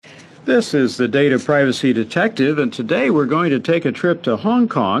This is the Data Privacy Detective, and today we're going to take a trip to Hong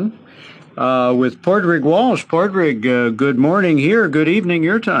Kong with Padraig Walsh. Padraig, good morning here, good evening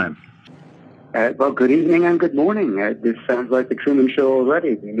your time. Well, good evening and good morning. This sounds like the Truman Show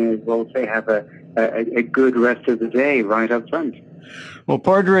already. We may as well say have a good rest of the day right up front. Well,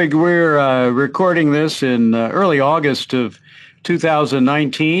 Padraig, we're recording this in early August of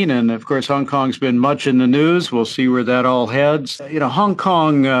 2019, and of course, Hong Kong's been much in the news. We'll see where that all heads. You know, Hong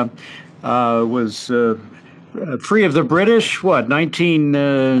Kong was free of the British,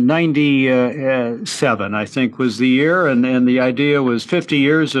 1997, I think, was the year, and the idea was 50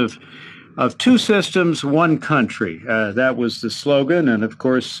 years of two systems, one country. That was the slogan, and of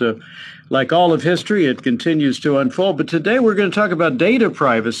course, like all of history, it continues to unfold. But today we're going to talk about data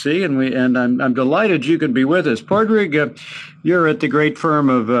privacy, and I'm delighted you can be with us. Padraig, you're at the great firm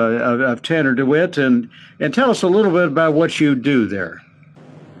of Tanner DeWitt, and tell us a little bit about what you do there.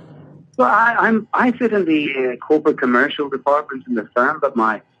 Well, I sit in the corporate commercial department in the firm, but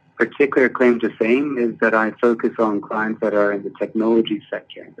my particular claim to fame is that I focus on clients that are in the technology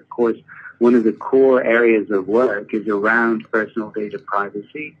sector. And of course, one of the core areas of work is around personal data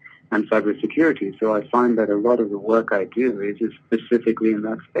privacy and cybersecurity. So I find that a lot of the work I do is specifically in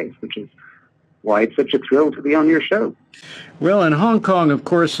that space, which is why it's such a thrill to be on your show. Well, and Hong Kong, of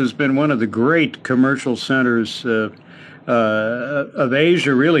course, has been one of the great commercial centers of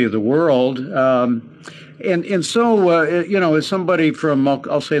Asia, really, of the world. And so, you know, as somebody from,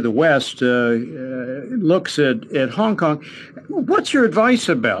 I'll say the West, looks at Hong Kong, what's your advice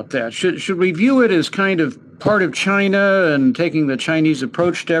about that? Should we view it as kind of part of China and taking the Chinese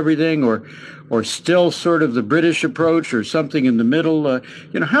approach to everything, or still sort of the British approach, or something in the middle?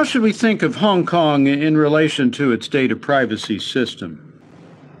 You know, how should we think of Hong Kong in relation to its data privacy system?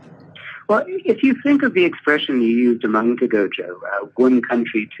 Well, if you think of the expression you used a moment ago, Joe, one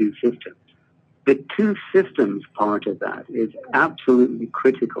country, two systems, the two systems part of that is absolutely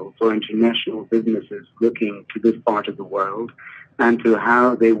critical for international businesses looking to this part of the world and to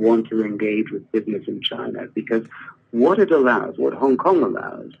how they want to engage with business in China. Because what it allows, what Hong Kong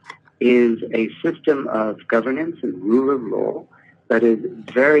allows, is a system of governance and rule of law that is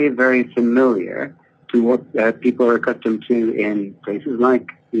very, very familiar to what people are accustomed to in places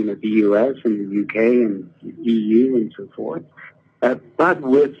like, you know, the US and the UK and the EU and so forth, but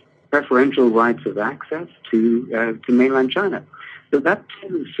with preferential rights of access to mainland China. So that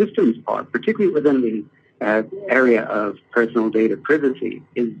systems part, particularly within the area of personal data privacy,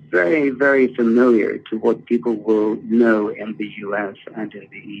 is very, very familiar to what people will know in the US and in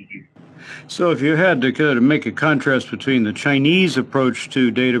the EU. So if you had to kind of make a contrast between the Chinese approach to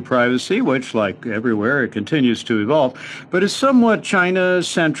data privacy, which, like everywhere, it continues to evolve, but is somewhat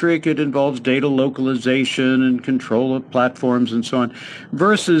China-centric, it involves data localization and control of platforms and so on,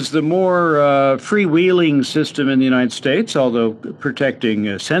 versus the more freewheeling system in the United States, although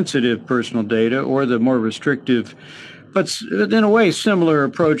protecting sensitive personal data, or the more restrictive, but in a way similar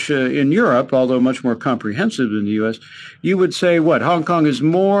approach in Europe, although much more comprehensive than the U.S., you would say what? Hong Kong is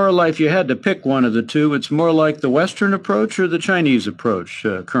more like, if you had to pick one of the two, it's more like the Western approach or the Chinese approach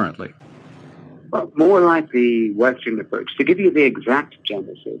currently? Well, more like the Western approach. To give you the exact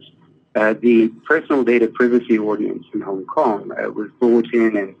genesis, the Personal Data Privacy Ordinance in Hong Kong was brought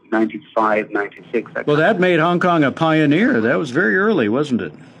in 95, 96. Well, that made Hong Kong a pioneer. That was very early, wasn't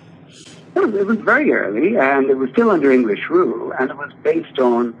it? It was very early, and it was still under English rule, and it was based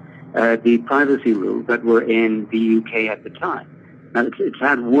on the privacy rules that were in the UK at the time. Now, it's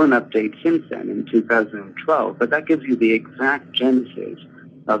had one update since then, in 2012, but that gives you the exact genesis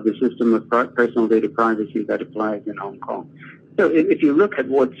of the system of personal data privacy that applies in Hong Kong. So if you look at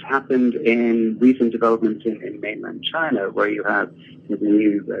what's happened in recent developments in mainland China, where you have the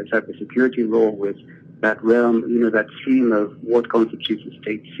new cybersecurity law with that realm, you know, that stream of what constitutes a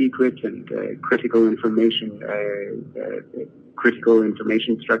state secret and critical information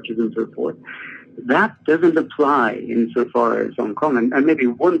structures and so forth, that doesn't apply insofar as Hong Kong. And maybe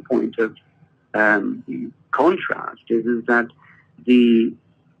one point of contrast is that the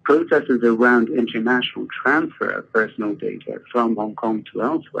processes around international transfer of personal data from Hong Kong to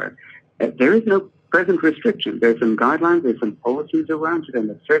elsewhere, there is no present restriction. There's some guidelines, there's some policies around it,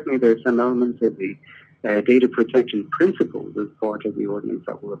 and certainly there's some elements of the data protection principles as part of the ordinance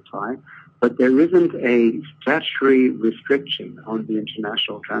that will apply, but there isn't a statutory restriction on the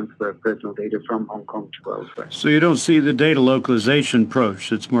international transfer of personal data from Hong Kong to elsewhere. So you don't see the data localization approach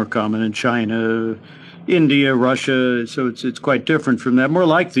that's more common in China, India, Russia, so it's quite different from that, more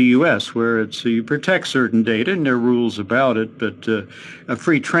like the U.S., where it's you protect certain data and there are rules about it, but a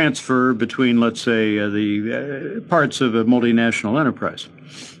free transfer between, let's say, the parts of a multinational enterprise.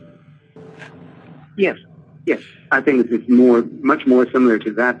 Yes, yes. I think it's much more similar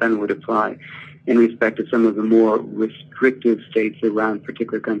to that than would apply in respect to some of the more restrictive states around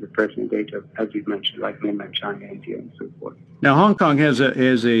particular kinds of personal data, as you've mentioned, like mainland China, India, and so forth. Now, Hong Kong has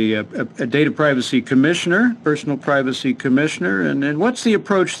a data privacy commissioner, personal privacy commissioner, and what's the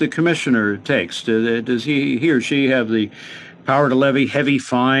approach the commissioner takes? Does he or she have the power to levy heavy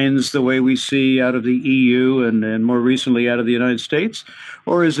fines the way we see out of the EU and more recently out of the United States?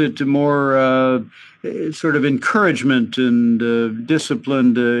 Or is it more sort of encouragement and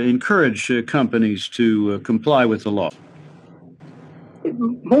discipline to encourage companies to comply with the law?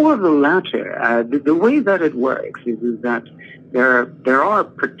 More of the latter. The way that it works is that there are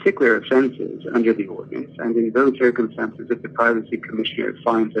particular offences under the ordinance, and in those circumstances, if the privacy commissioner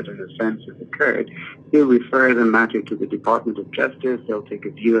finds that an offence has occurred, he'll refer the matter to the Department of Justice. They'll take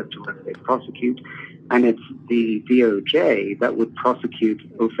a view as to whether they prosecute, and it's the DOJ that would prosecute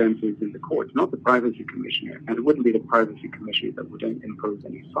offences in the courts, not the privacy commissioner, and it wouldn't be the privacy commissioner that would impose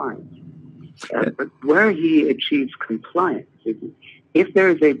any fines. But where he achieves compliance is if there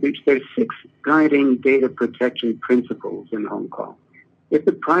is a breach. There are 6 guiding data protection principles in Hong Kong. If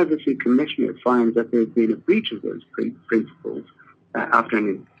the privacy commissioner finds that there's been a breach of those principles after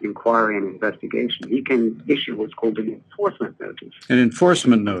an inquiry and investigation, he can issue what's called an enforcement notice. An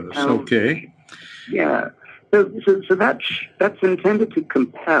enforcement notice, okay. Yeah. So that's intended to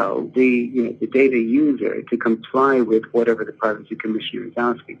compel the data user to comply with whatever the privacy commissioner is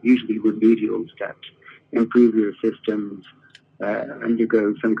asking, usually remedial steps, improve your systems,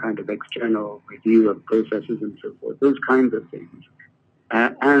 undergo some kind of external review of processes and so forth, those kinds of things.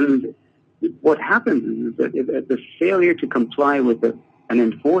 And what happens is that the failure to comply with an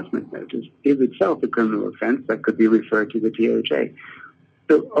enforcement notice is itself a criminal offense that could be referred to the DOJ.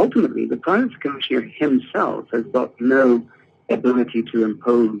 So ultimately, the privacy commissioner himself has got no ability to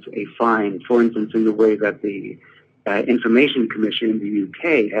impose a fine, for instance, in the way that the Information Commission in the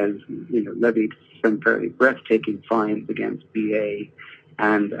UK has levied some fairly breathtaking fines against BA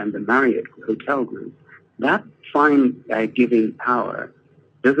and the Marriott Hotel Group. That fine-giving power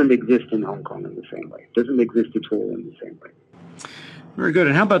doesn't exist in Hong Kong in the same way, doesn't exist at all in the same way. Very good.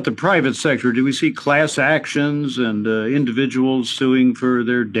 And how about the private sector? Do we see class actions and individuals suing for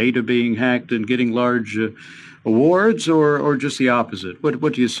their data being hacked and getting large awards, or just the opposite?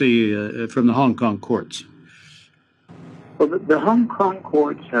 What do you see from the Hong Kong courts? Well, the Hong Kong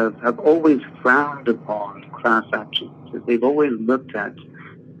courts have always frowned upon class actions. They've always looked at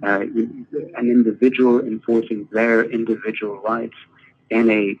an individual enforcing their individual rights in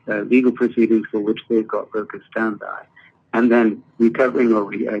a legal proceedings for which they've got locus standi, and then recovering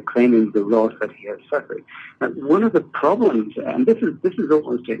or claiming the loss that he has suffered. One of the problems, and this is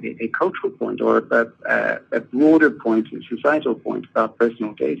almost a cultural point or a broader point, a societal point about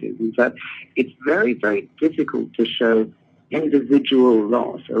personal data, is that it's very, very difficult to show individual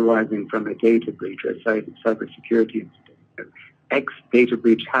loss arising from a data breach or a cybersecurity incident. X data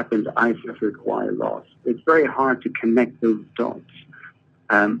breach happened, I suffered Y loss. It's very hard to connect those dots.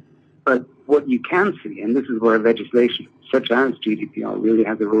 But what you can see, and this is where legislation such as GDPR really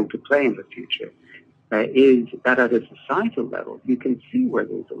has a role to play in the future, is that at a societal level, you can see where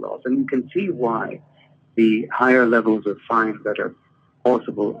there's a loss, and you can see why the higher levels of fines that are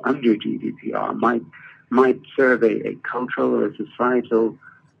possible under GDPR might serve a cultural or a societal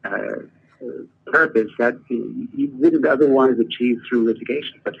purpose that you wouldn't otherwise achieve through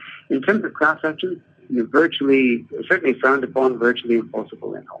litigation. But in terms of class actions, certainly frowned upon, virtually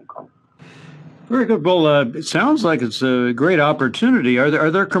impossible in Hong Kong. Very good. Well, it sounds like it's a great opportunity. Are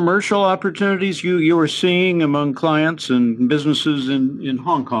there commercial opportunities you are seeing among clients and businesses in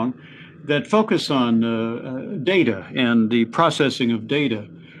Hong Kong that focus on data and the processing of data,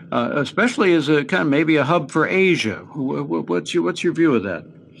 especially as a kind of maybe a hub for Asia? What's your view of that?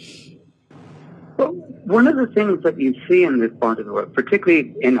 Well, one of the things that you see in this part of the world,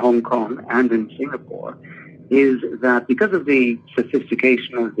 particularly in Hong Kong and in Singapore, is that because of the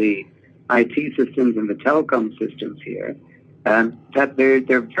sophistication of the IT systems and the telecom systems here, that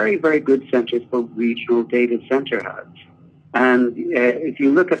they're very, very good centers for regional data center hubs. And if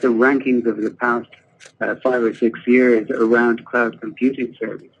you look at the rankings of the past 5 or 6 years around cloud computing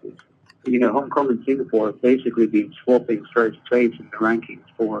services, Hong Kong and Singapore have basically been swapping first place in the rankings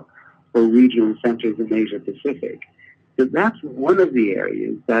for regional centers in Asia Pacific. So that's one of the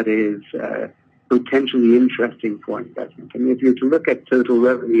areas that is potentially interesting for investment. I mean, if you're to look at total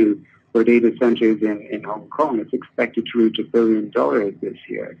revenue for data centers in Hong Kong, it's expected to reach $1 billion this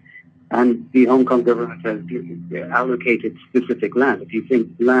year. And the Hong Kong government has allocated specific land. If you think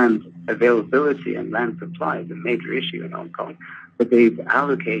land availability and land supply is a major issue in Hong Kong, but they've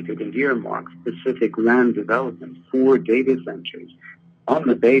allocated and earmarked specific land development for data centers on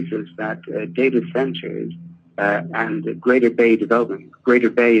the basis that data centers and the Greater Bay development, Greater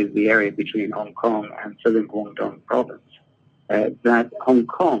Bay is the area between Hong Kong and southern Guangdong province, that Hong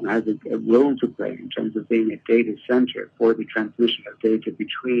Kong has a role to play in terms of being a data center for the transmission of data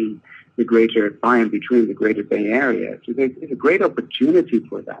between the by and between the Greater Bay Area. So there's a great opportunity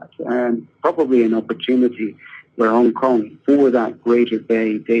for that, and probably an opportunity where Hong Kong, for that Greater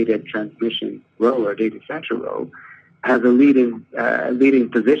Bay data transmission role or data center role, has a leading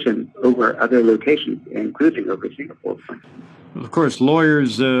position over other locations, including over Singapore. Of course,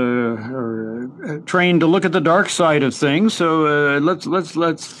 lawyers are trained to look at the dark side of things. So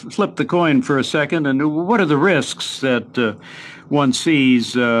let's flip the coin for a second. And what are the risks that one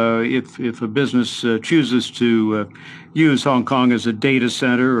sees if a business chooses to use Hong Kong as a data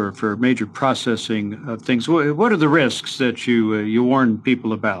center or for major processing of things? What are the risks that you warn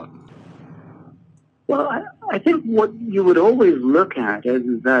people about? Well, I think what you would always look at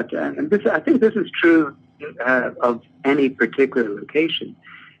is that, and I think this is true of any particular location,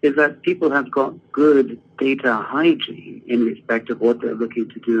 is that people have got good data hygiene in respect of what they're looking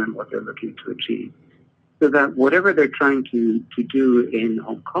to do and what they're looking to achieve. So that whatever they're trying to do in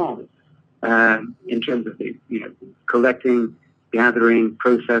Hong Kong, in terms of collecting, gathering,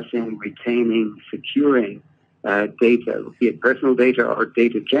 processing, retaining, securing data, be it personal data or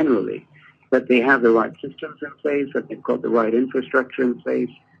data generally, that they have the right systems in place, that they've got the right infrastructure in place,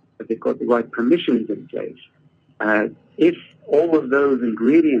 that they've got the right permissions in place. If all of those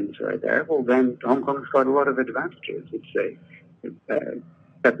ingredients are there, well, then Hong Kong's got a lot of advantages. It's a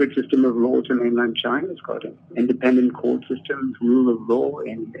separate system of law to mainland China. It's got an independent court system, rule of law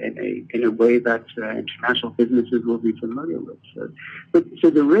in a way that international businesses will be familiar with. So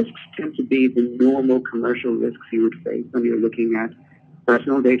the risks tend to be the normal commercial risks you would face when you're looking at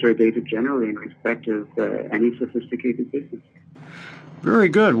personal data or data generally in respect of any sophisticated business. Very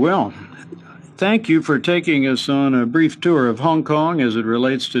good. Well, thank you for taking us on a brief tour of Hong Kong as it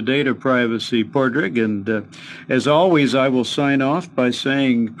relates to data privacy, Padraig. And as always, I will sign off by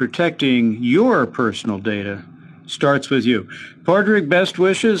saying protecting your personal data starts with you. Padraig, best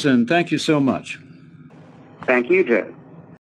wishes, and thank you so much. Thank you, Joe.